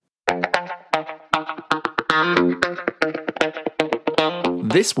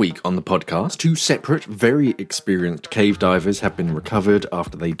This week on the podcast, two separate, very experienced cave divers have been recovered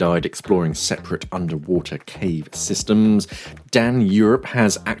after they died exploring separate underwater cave systems. Dan Europe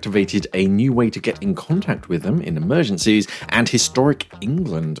has activated a new way to get in contact with them in emergencies, and Historic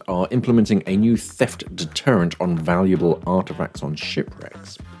England are implementing a new theft deterrent on valuable artifacts on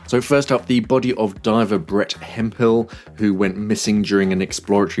shipwrecks. So first up, the body of diver Brett Hemphill, who went missing during an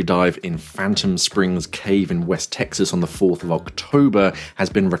exploratory dive in Phantom Springs Cave in West Texas on the 4th of October, has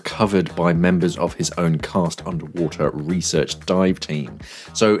been recovered by members of his own Cast Underwater research dive team.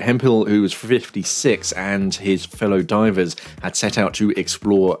 So Hemphill, who was 56, and his fellow divers had set out to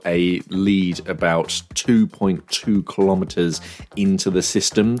explore a lead about 2.2 kilometers into the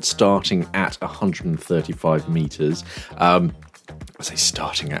system, starting at 135 meters. I say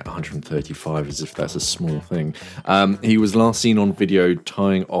starting at 135 as if that's a small thing. He was last seen on video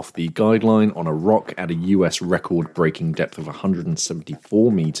tying off the guideline on a rock at a US record-breaking depth of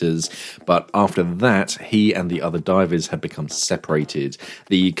 174 meters, but after that, he and the other divers had become separated.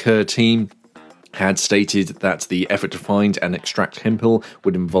 The Kerr team had stated that the effort to find and extract Hemphill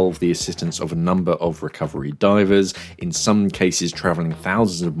would involve the assistance of a number of recovery divers, in some cases travelling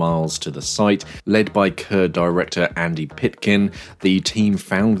thousands of miles to the site. Led by Kerr director Andy Pitkin, the team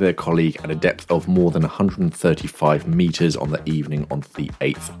found their colleague at a depth of more than 135 metres on the evening of the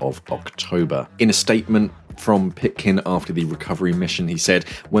 8th of October. In a statement from Pitkin after the recovery mission, he said,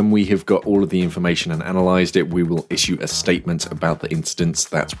 "When we have got all of the information and analysed it, we will issue a statement about the incidents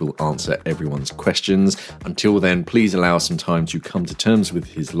that will answer everyone's questions. Until then, please allow us some time to come to terms with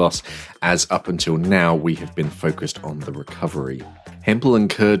his loss, as up until now we have been focused on the recovery." Hemphill and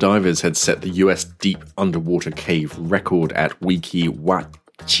Kerr divers had set the US deep underwater cave record at Weeki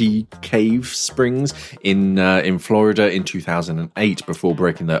Cave Springs in Florida in 2008 before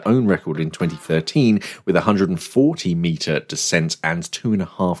breaking their own record in 2013 with 140-meter descent and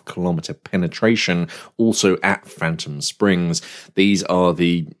 2.5 kilometer penetration, also at Phantom Springs. These are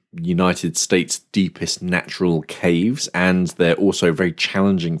the United States' deepest natural caves, and they're also very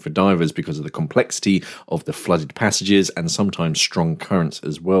challenging for divers because of the complexity of the flooded passages and sometimes strong currents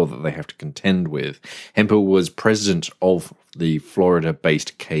as well that they have to contend with. Hemphill was president of the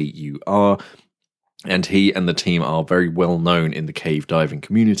Florida-based KUR, and he and the team are very well known in the cave diving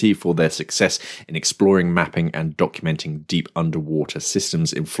community for their success in exploring, mapping, and documenting deep underwater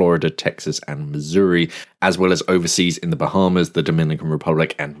systems in Florida, Texas, and Missouri, as well as overseas in the Bahamas, the Dominican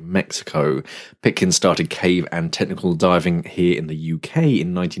Republic, and Mexico. Pitkin started cave and technical diving here in the UK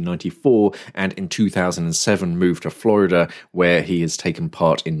in 1994, and in 2007 moved to Florida, where he has taken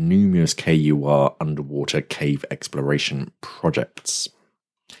part in numerous KUR underwater cave exploration projects.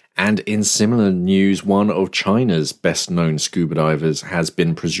 And in similar news, one of China's best-known scuba divers has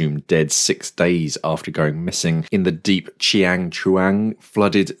been presumed dead 6 days after going missing in the deep Qiangchuan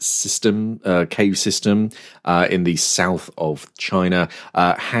flooded cave system in the south of China.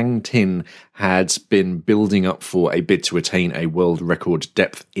 Hang Tin had been building up for a bid to attain a world record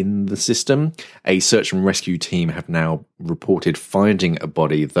depth in the system. A search and rescue team have now reported finding a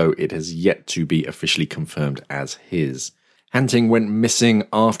body, though it has yet to be officially confirmed as his. Hanting went missing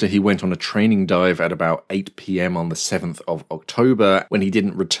after he went on a training dive at about 8 p.m. on the 7th of October. When he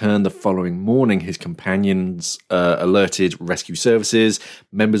didn't return the following morning, his companions alerted rescue services.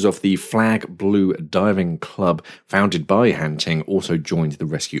 Members of the Flag Blue Diving Club, founded by Hanting, also joined the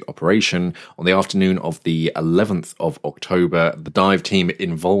rescue operation. On the afternoon of the 11th of October, the dive team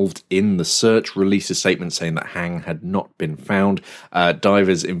involved in the search released a statement saying that Hang had not been found.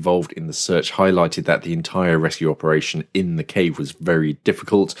 Divers involved in the search highlighted that the entire rescue operation in the cave was very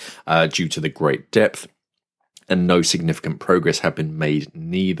difficult due to the great depth, and no significant progress had been made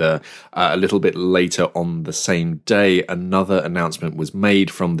neither. A little bit later on the same day, another announcement was made.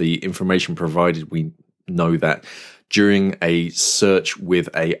 From the information provided, we know that during a search with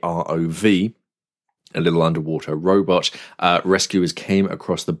a ROV, a little underwater robot, rescuers came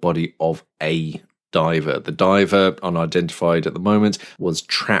across the body of a diver. The diver, unidentified at the moment, was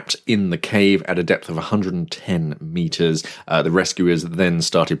trapped in the cave at a depth of 110 meters. The rescuers then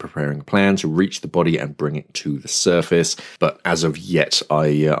started preparing a plan to reach the body and bring it to the surface. But as of yet,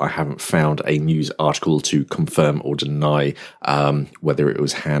 I haven't found a news article to confirm or deny whether it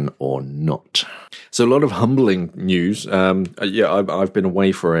was Han or not. So a lot of humbling news. I've been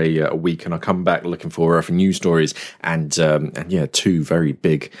away for a week, and I come back looking for news stories, and two very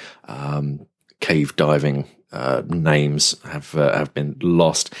big cave diving names have been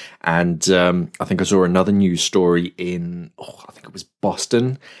lost. And I think I saw another news story in, I think it was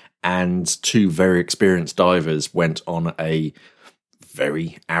Boston, and two very experienced divers went on a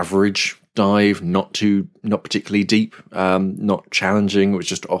very average dive, not particularly deep, not challenging. It was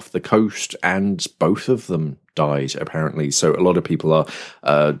just off the coast, and both of them died, apparently. So a lot of people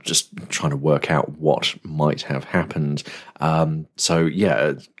are just trying to work out what might have happened. So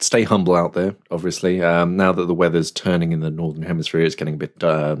yeah, stay humble out there, obviously. Now that the weather's turning in the Northern Hemisphere, it's getting a bit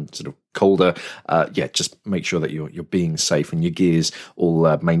sort of colder. Just make sure that you're being safe and your gear's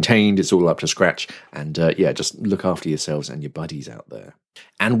all maintained, it's all up to scratch. And just look after yourselves and your buddies out there.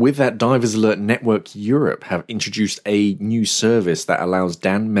 And with that, Divers Alert Network Europe have introduced a new service that allows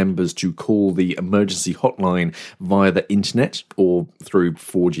DAN members to call the emergency hotline via the internet or through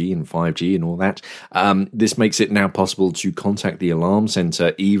 4G and 5G and all that. This makes it now possible to contact the alarm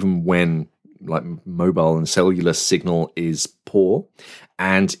center even when mobile and cellular signal is poor.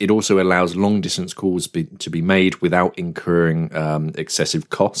 And it also allows long-distance calls to be made without incurring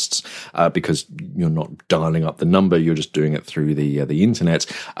excessive costs because you're not dialing up the number, you're just doing it through the internet,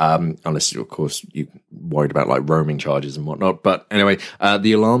 unless, of course, you're worried about roaming charges and whatnot. But anyway,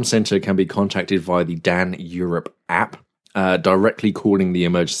 the alarm center can be contacted via the DAN Europe app, directly calling the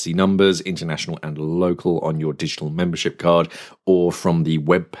emergency numbers, international and local, on your digital membership card or from the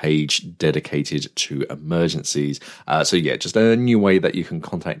web page dedicated to emergencies. Just a new way that you can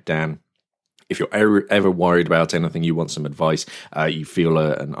contact Dan. If you're ever worried about anything, you want some advice, you feel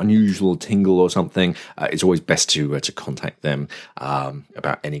an unusual tingle or something, it's always best to contact them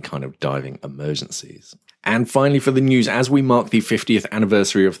about any kind of diving emergencies. And finally, for the news, as we mark the 50th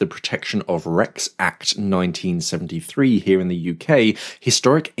anniversary of the Protection of Wrecks Act 1973 here in the UK,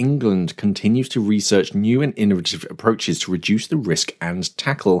 Historic England continues to research new and innovative approaches to reduce the risk and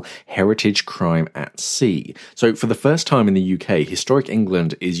tackle heritage crime at sea. So for the first time in the UK, Historic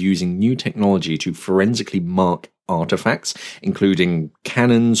England is using new technology to forensically mark artifacts, including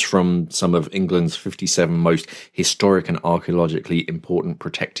cannons from some of England's 57 most historic and archaeologically important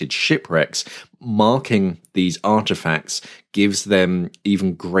protected shipwrecks. Marking these artifacts gives them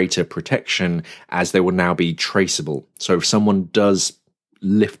even greater protection, as they will now be traceable. So if someone does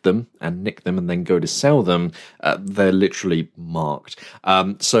lift them and nick them and then go to sell them, they're literally marked.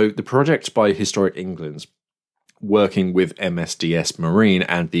 So the project by Historic England, working with MSDS Marine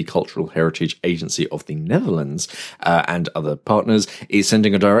and the Cultural Heritage Agency of the Netherlands and other partners, is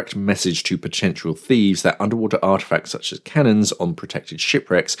sending a direct message to potential thieves that underwater artifacts such as cannons on protected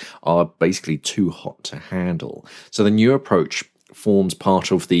shipwrecks are basically too hot to handle. So the new approach forms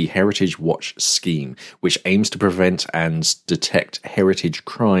part of the Heritage Watch scheme, which aims to prevent and detect heritage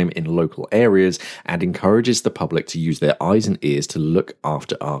crime in local areas and encourages the public to use their eyes and ears to look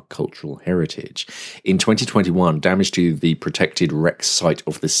after our cultural heritage. In 2021, damage to the protected wreck site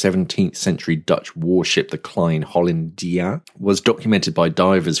of the 17th century Dutch warship, the Klein Hollandia, was documented by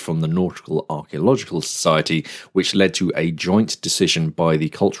divers from the Nautical Archaeological Society, which led to a joint decision by the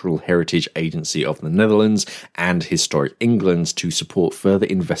Cultural Heritage Agency of the Netherlands and Historic England to support further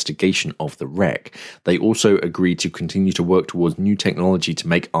investigation of the wreck. They also agreed to continue to work towards new technology to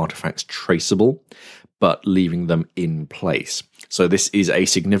make artifacts traceable, but leaving them in place. So this is a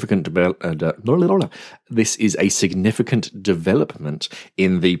significant development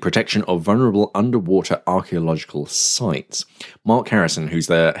in the protection of vulnerable underwater archaeological sites. Mark Harrison, who's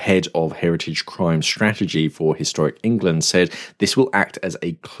the head of Heritage Crime Strategy for Historic England, said this will act as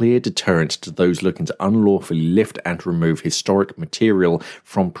a clear deterrent to those looking to unlawfully lift and remove historic material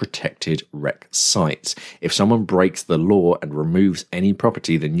from protected wreck sites. If someone breaks the law and removes any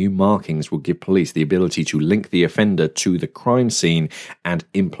property, the new markings will give police the ability to link the offender to the crime scene and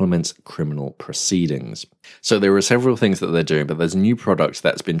implement criminal proceedings. So there are several things that they're doing, but there's a new product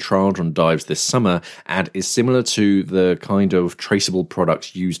that's been trialled on dives this summer and is similar to the kind of traceable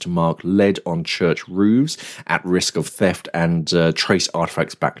products used to mark lead on church roofs at risk of theft and trace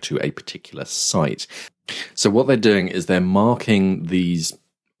artifacts back to a particular site. So what they're doing is they're marking these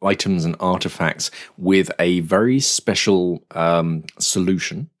items and artifacts with a very special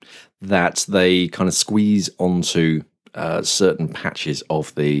solution that they kind of squeeze onto certain patches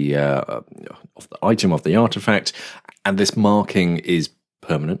of the item, of the artifact, and this marking is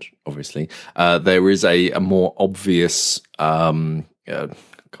permanent, obviously. There is a more obvious, I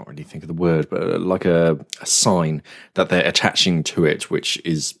can't really think of the word, but like a sign that they're attaching to it, which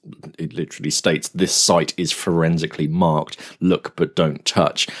is, it literally states, this site is forensically marked, look but don't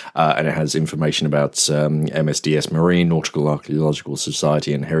touch. And it has information about MSDS Marine, Nautical Archaeological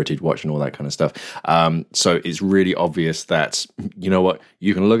Society and Heritage Watch and all that kind of stuff. So it's really obvious that, you know what,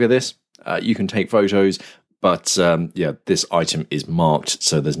 you can look at this, you can take photos, but this item is marked,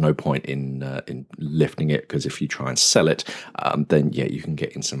 so there's no point in lifting it, because if you try and sell it, then you can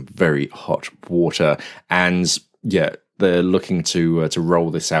get in some very hot water. And they're looking to roll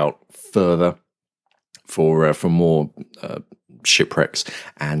this out further for more shipwrecks,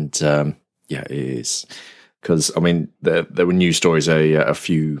 and it is because there were news stories a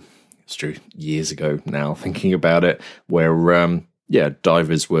few years ago now, thinking about it, where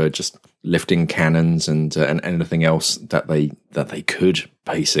divers were just lifting cannons and anything else that they could,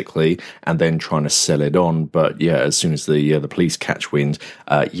 basically, and then trying to sell it on. But as soon as the police catch wind,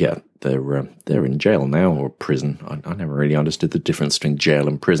 they're in jail now, or prison. I never really understood the difference between jail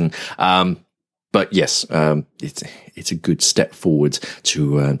and prison. But yes, it's a good step forward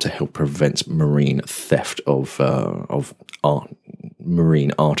to help prevent marine theft of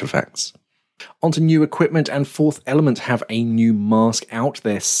marine artifacts. Onto new equipment, and Fourth Element have a new mask out,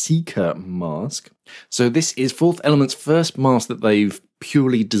 their Seeker mask. So this is Fourth Element's first mask that they've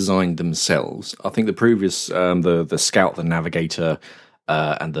purely designed themselves. I think the previous, the Scout, the Navigator,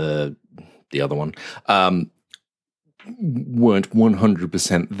 and the other one, weren't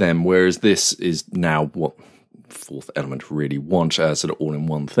 100% them, whereas this is now what Fourth Element really want, sort of all in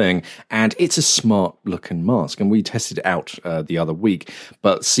one thing, and it's a smart looking mask, and we tested it out the other week.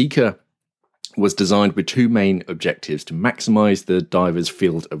 But Seeker was designed with two main objectives: to maximize the diver's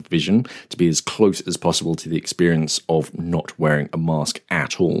field of vision, to be as close as possible to the experience of not wearing a mask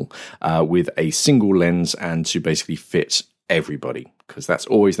at all, with a single lens, and to basically fit everybody, because that's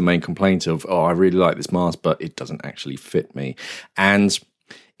always the main complaint of, I really like this mask, but it doesn't actually fit me. And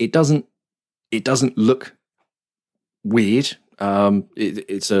it doesn't look weird.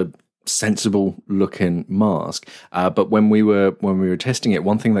 It's a sensible looking mask, but when we were testing it,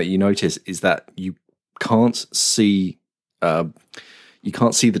 one thing that you notice is that you can't see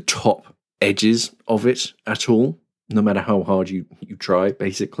the top edges of it at all, no matter how hard you try,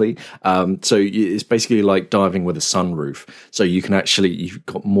 basically. So it's basically like diving with a sunroof. So you've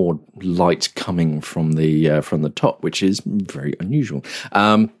got more light coming from the top, which is very unusual.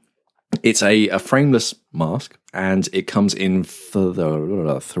 It's a frameless mask, and it comes in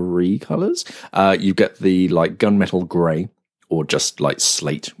three colours. You get the gunmetal grey, or just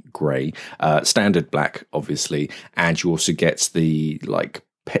slate grey, standard black, obviously, and you also get the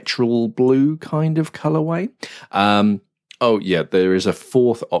petrol blue kind of colourway. There is a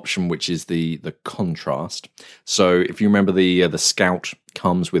fourth option, which is the contrast. So if you remember, the Scout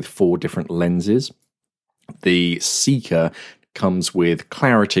comes with 4 different lenses. The Seeker comes with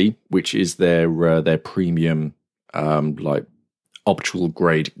clarity, which is their premium optical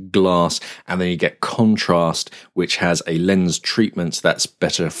grade glass, and then you get contrast, which has a lens treatment that's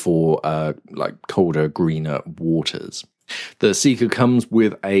better for colder, greener waters. The Seeker comes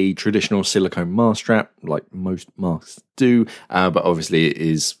with a traditional silicone mask strap, like most masks do, but obviously it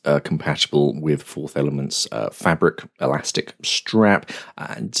is compatible with Fourth Element's fabric elastic strap.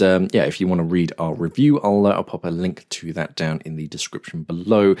 And if you want to read our review, I'll pop a link to that down in the description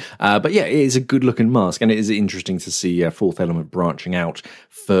below. But it is a good looking mask, and it is interesting to see Fourth Element branching out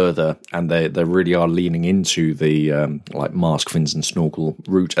further, and they really are leaning into the mask, fins and snorkel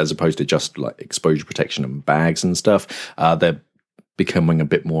route, as opposed to just exposure protection and bags and stuff. They're becoming a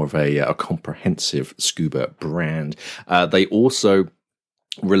bit more of a comprehensive scuba brand. They also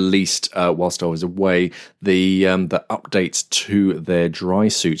released, whilst I was away, the updates to their dry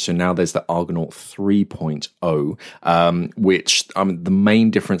suit. So now there's the Argonaut 3.0, which the main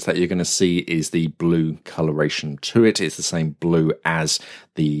difference that you're going to see is the blue coloration to it. It's the same blue as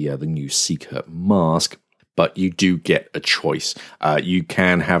the new Seeker mask, but you do get a choice. You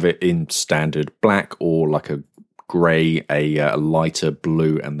can have it in standard black, or a grey, a lighter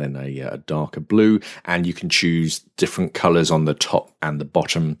blue, and then a darker blue, and you can choose different colours on the top and the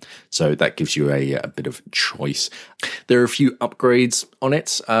bottom, so that gives you a bit of choice. There are a few upgrades on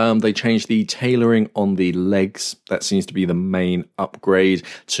it. They changed the tailoring on the legs. That seems to be the main upgrade,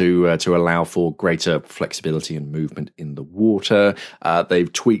 to allow for greater flexibility and movement in the water.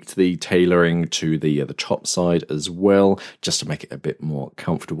 They've tweaked the tailoring to the top side as well, just to make it a bit more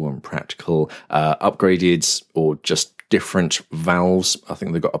comfortable and practical. Upgraded, or just different valves. I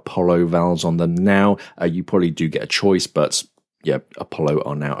think they've got Apollo valves on them now. You probably do get a choice, but Apollo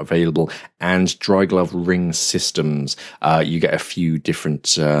are now available. And dry glove ring systems. You get a few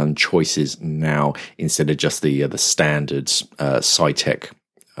different choices now, instead of just the standard Cytec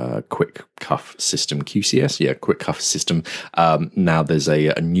quick cuff system, QCS, quick cuff system. Now there's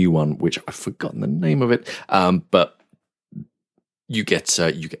a new one, which I've forgotten the name of it, but you get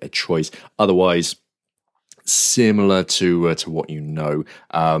a choice. Otherwise, similar to what you know.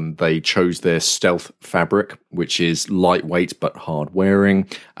 They chose their stealth fabric, which is lightweight but hard wearing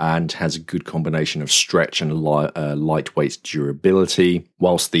and has a good combination of stretch and lightweight durability,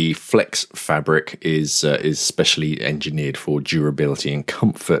 whilst the flex fabric is specially engineered for durability and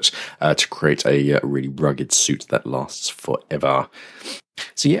comfort to create a really rugged suit that lasts forever.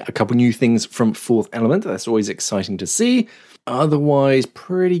 So yeah, a couple new things from Fourth Element. That's always exciting to see. Otherwise,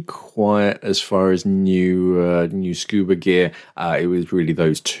 pretty quiet as far as new scuba gear. It was really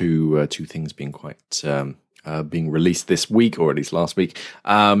those two things being quite being released this week, or at least last week.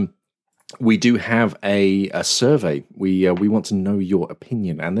 We do have a survey. We want to know your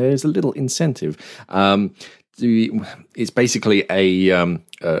opinion, and there's a little incentive. It's basically a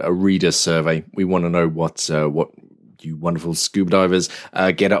reader survey. We want to know what you wonderful scuba divers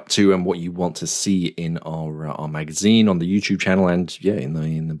get up to and what you want to see in our magazine, on the YouTube channel, and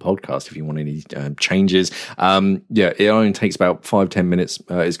in the podcast if you want any changes. It only takes about 5-10 minutes.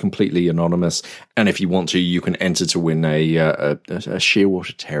 It's completely anonymous, and if you want to, you can enter to win a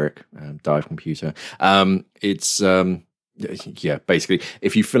Shearwater Terek dive computer. Basically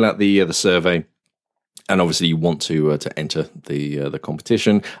if you fill out the survey, and obviously you want to enter the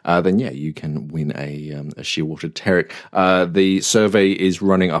competition, then you can win a Shearwater Terek. The survey is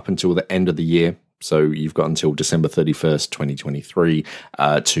running up until the end of the year, so you've got until December 31st, 2023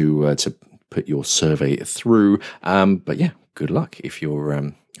 to put your survey through. But good luck if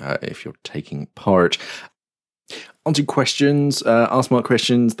you're taking part. Onto questions, Ask Mark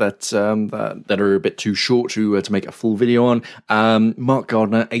questions that are a bit too short to make a full video on. Mark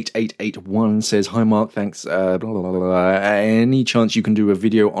Gardner 8881 says, "Hi Mark, thanks. Blah, blah, blah, blah. Any chance you can do a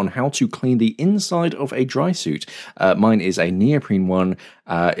video on how to clean the inside of a dry suit? Mine is a neoprene one.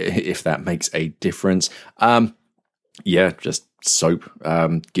 If that makes a difference." Just soap.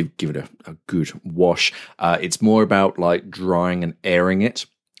 Give it a good wash. It's more about like drying and airing it.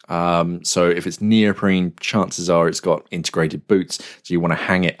 So if it's neoprene, chances are it's got integrated boots, so you want to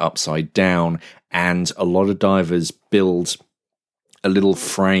hang it upside down, and a lot of divers build a little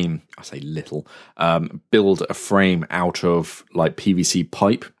frame. I say little, build a frame out of like PVC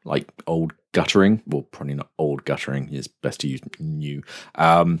pipe, like old guttering. Well, probably not old guttering, it's best to use new.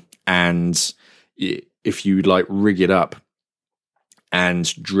 And if you like rig it up and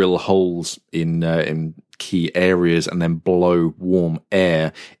drill holes in key areas and then blow warm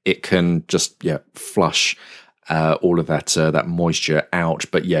air, it can just flush all of that moisture out.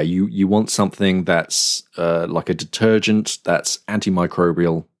 But you want something that's like a detergent that's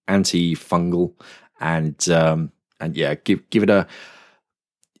antimicrobial, antifungal, and give it a.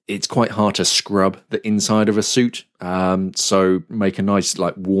 It's quite hard to scrub the inside of a suit, so make a nice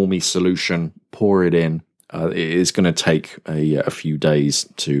like warmy solution, pour it in. It is going to take a few days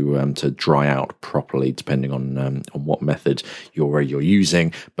to dry out properly, depending on what method you're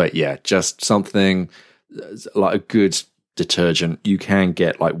using. But just something like a good detergent. You can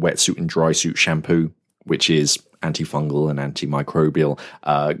get like wetsuit and dry suit shampoo, which is antifungal and antimicrobial.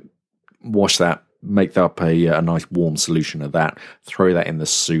 Wash that, make up a nice warm solution of that. Throw that in the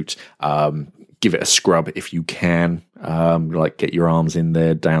suit. Give it a scrub if you can, like get your arms in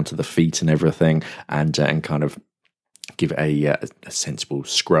there down to the feet and everything, and kind of give it a sensible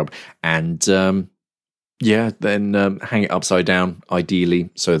scrub, and then hang it upside down,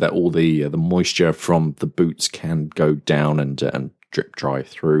 ideally, so that all the moisture from the boots can go down and drip dry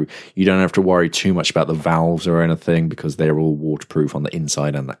through. You don't have to worry too much about the valves or anything because they're all waterproof on the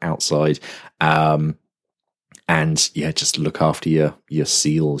inside and the outside. And just look after your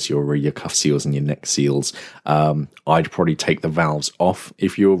seals, your cuff seals and your neck seals. I'd probably take the valves off.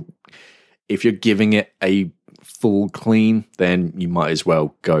 If you're giving it a full clean, then you might as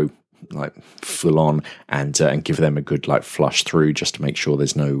well go like full on and give them a good like flush through, just to make sure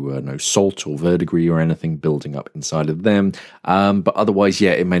there's no salt or verdigris or anything building up inside of them. But otherwise,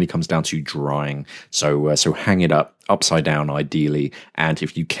 it mainly comes down to drying. So hang it up upside down ideally, and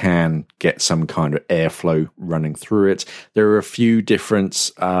if you can get some kind of airflow running through it. There are a few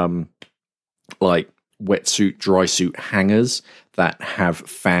different like wetsuit, dry suit hangers that have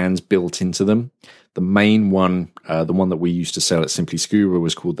fans built into them. The main one, the one that we used to sell at Simply Scuba,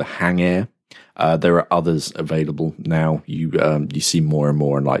 was called the Hang Air. There are others available now. You see more and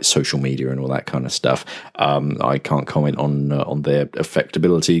more on like social media and all that kind of stuff. I can't comment on their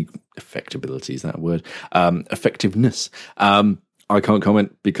effectivity. Effectivity, is that a word? Effectiveness. I can't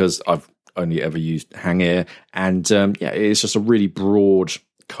comment because I've only ever used Hang Air, and it's just a really broad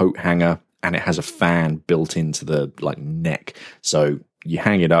coat hanger, and it has a fan built into the like neck. So you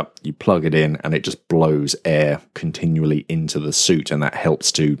hang it up, you plug it in, and it just blows air continually into the suit, and that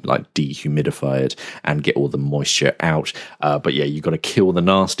helps to like dehumidify it and get all the moisture out. But yeah, you've got to kill the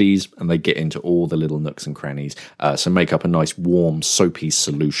nasties, and they get into all the little nooks and crannies. So make up a nice warm soapy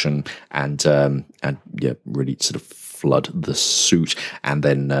solution, and yeah, really sort of flood the suit, and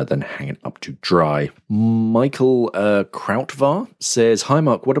then hang it up to dry. Michael Krautvar says, "Hi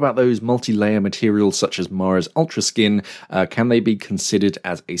Mark, what about those multi-layer materials such as Mara's Ultraskin? Can they be considered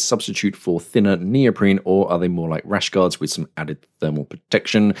as a substitute for thinner neoprene, or are they more like rash guards with some added thermal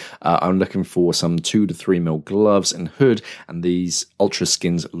protection? I'm looking for some 2 to 3 mil gloves and hood, and these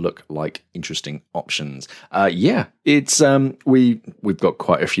Ultraskins look like interesting options." Yeah, it's we've got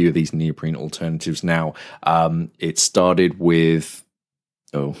quite a few of these neoprene alternatives now. It started with,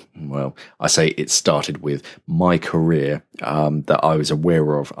 I say it started with my career that I was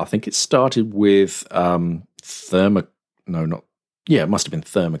aware of. I think it started with it must have been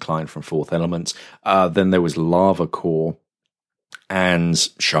Thermocline from Fourth Elements. Then there was Lava Core and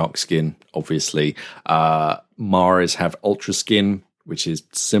Shark Skin, obviously. Maras have Ultra Skin, which is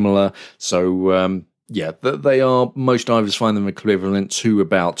similar. So, yeah, they are, most divers find them equivalent to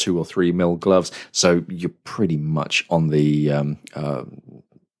about 2 or 3 mil gloves. So you're pretty much on the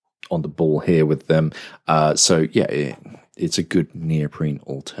ball here with them. So yeah, it's a good neoprene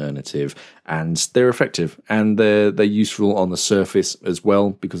alternative, and they're effective, and they're useful on the surface as well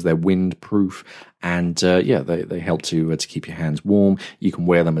because they're windproof. And yeah, they help to keep your hands warm. You can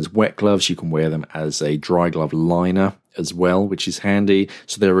wear them as wet gloves. You can wear them as a dry glove liner as well, which is handy.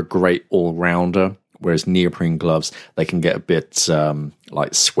 So they're a great all-rounder. Whereas neoprene gloves, they can get a bit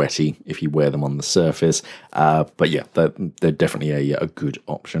like sweaty if you wear them on the surface. But yeah, they're definitely a good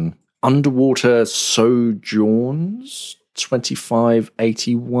option. Underwater Sojourns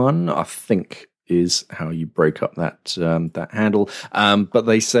 2581, I think, is how you break up that handle. But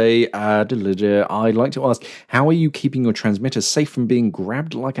they say, I'd like to ask, how are you keeping your transmitter safe from being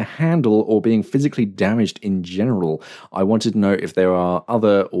grabbed like a handle or being physically damaged in general? I wanted to know if there are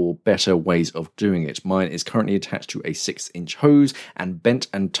other or better ways of doing it. Mine is currently attached to a 6-inch hose and bent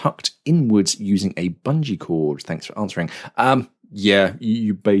and tucked inwards using a bungee cord. Thanks for answering. Yeah,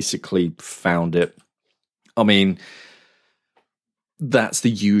 you basically found it. I mean, that's the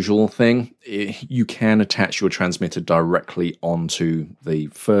usual thing. You can attach your transmitter directly onto the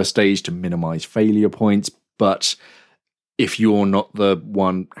first stage to minimize failure points, but if you're not the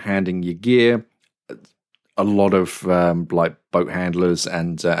one handing your gear, a lot of like boat handlers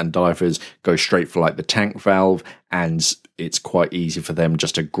and divers go straight for like the tank valve, and it's quite easy for them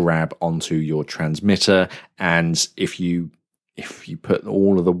just to grab onto your transmitter. And if you put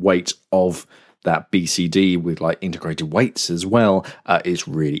all of the weight of that BCD with like integrated weights as well, it's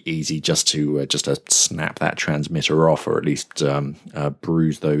really easy just to snap that transmitter off, or at least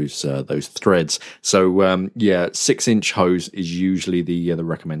bruise those threads. So yeah, 6-inch hose is usually the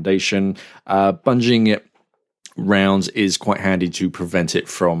recommendation. Bungeeing it rounds is quite handy to prevent it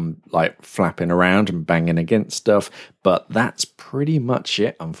from like flapping around and banging against stuff, but that's pretty much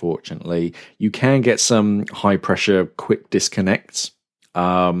it. Unfortunately, you can get some high pressure quick disconnects,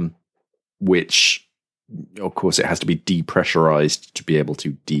 which of course it has to be depressurized to be able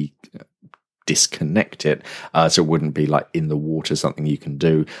to disconnect it, so it wouldn't be like in the water something you can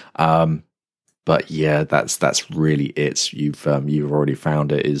do. But yeah, that's really it. You've already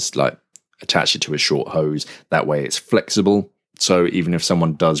found it. Is like attach it to a short hose. That way it's flexible. So even if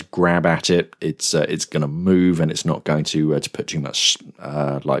someone does grab at it, it's going to move, and it's not going to put too much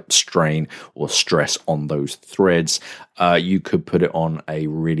like strain or stress on those threads. You could put it on a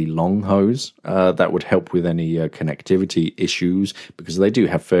really long hose. That would help with any connectivity issues, because they do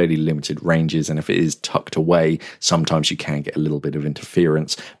have fairly limited ranges, and if it is tucked away, sometimes you can get a little bit of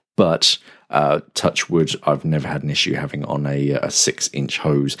interference. But touch wood, I've never had an issue having on a 6-inch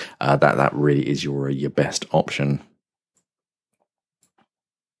hose. That really is your best option.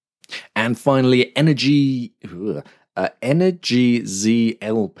 And finally, Energy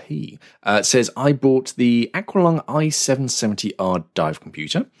ZLP says, I bought the Aqualung i770R dive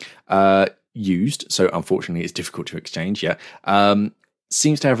computer, used, so unfortunately it's difficult to exchange.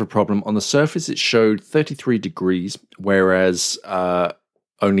 Seems to have a problem. On the surface it showed 33 degrees, whereas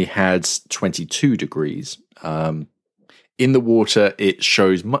only had 22 degrees. In the water, it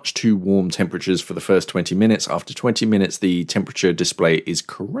shows much too warm temperatures for the first 20 minutes. After 20 minutes, the temperature display is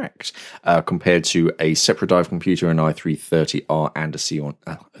correct, compared to a separate dive computer, an i330R, and a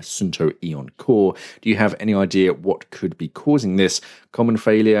Sunto Eon Core. Do you have any idea what could be causing this? Common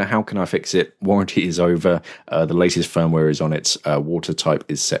failure, how can I fix it? Warranty is over. The latest firmware is on it. Water type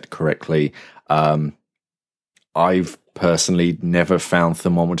is set correctly. I've personally never found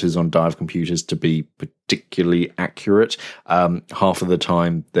thermometers on dive computers to be particularly accurate. Half of the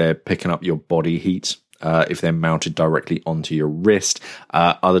time, they're picking up your body heat if they're mounted directly onto your wrist.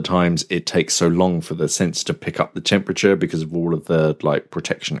 Other times, it takes so long for the sensor to pick up the temperature because of all of the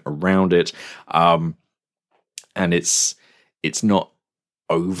protection around it. And it's not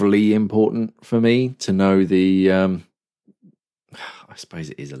overly important for me to know the. I suppose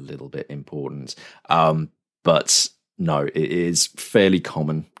it is a little bit important, but no, it is fairly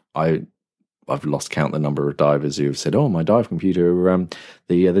common. I've lost count the number of divers who have said, "Oh, my dive computer,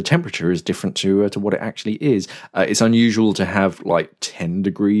 the temperature is different to what it actually is." It's unusual to have 10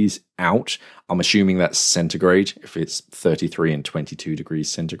 degrees out. I'm assuming that's centigrade if it's 33 and 22 degrees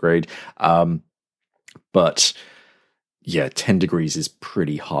centigrade. But yeah, 10 degrees is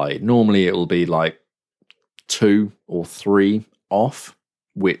pretty high. Normally, it will be 2 or 3 off,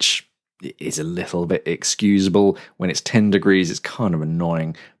 which is a little bit excusable. When it's 10 degrees, it's kind of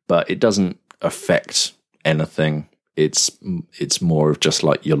annoying, but it doesn't affect anything. It's more of just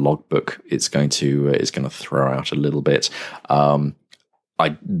your logbook. It's going to throw out a little bit.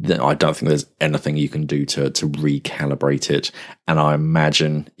 I don't think there's anything you can do to recalibrate it. And I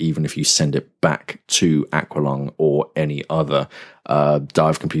imagine even if you send it back to Aqualung or any other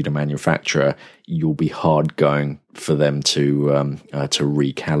dive computer manufacturer, you'll be hard going for them to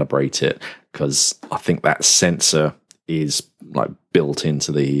recalibrate it, because I think that sensor is built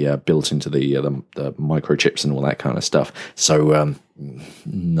into the microchips and all that kind of stuff. So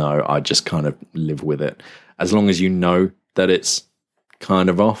no, I just kind of live with it. As long as you know that it's kind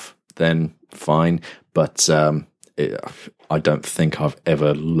of off, then fine. But I don't think I've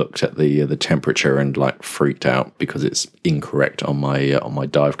ever looked at the temperature and freaked out because it's incorrect on my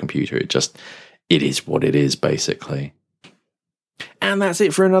dive computer. It is what it is, basically. And that's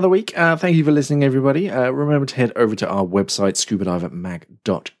it for another week. Thank you for listening, everybody. Remember to head over to our website,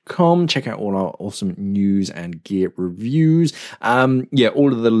 scubadivermag.com. Check out all our awesome news and gear reviews.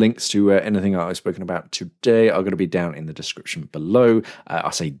 All of the links to anything I've spoken about today are going to be down in the description below. I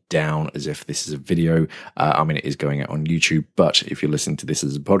say down as if this is a video. It is going out on YouTube, but if you're listening to this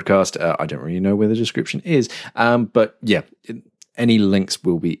as a podcast, I don't really know where the description is. Any links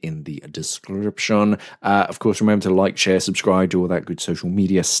will be in the description. Of course, remember to like, share, subscribe, do all that good social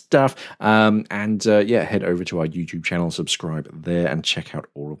media stuff. Head over to our YouTube channel, subscribe there, and check out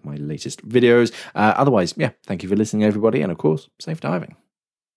all of my latest videos. Otherwise, thank you for listening, everybody. And of course, safe diving.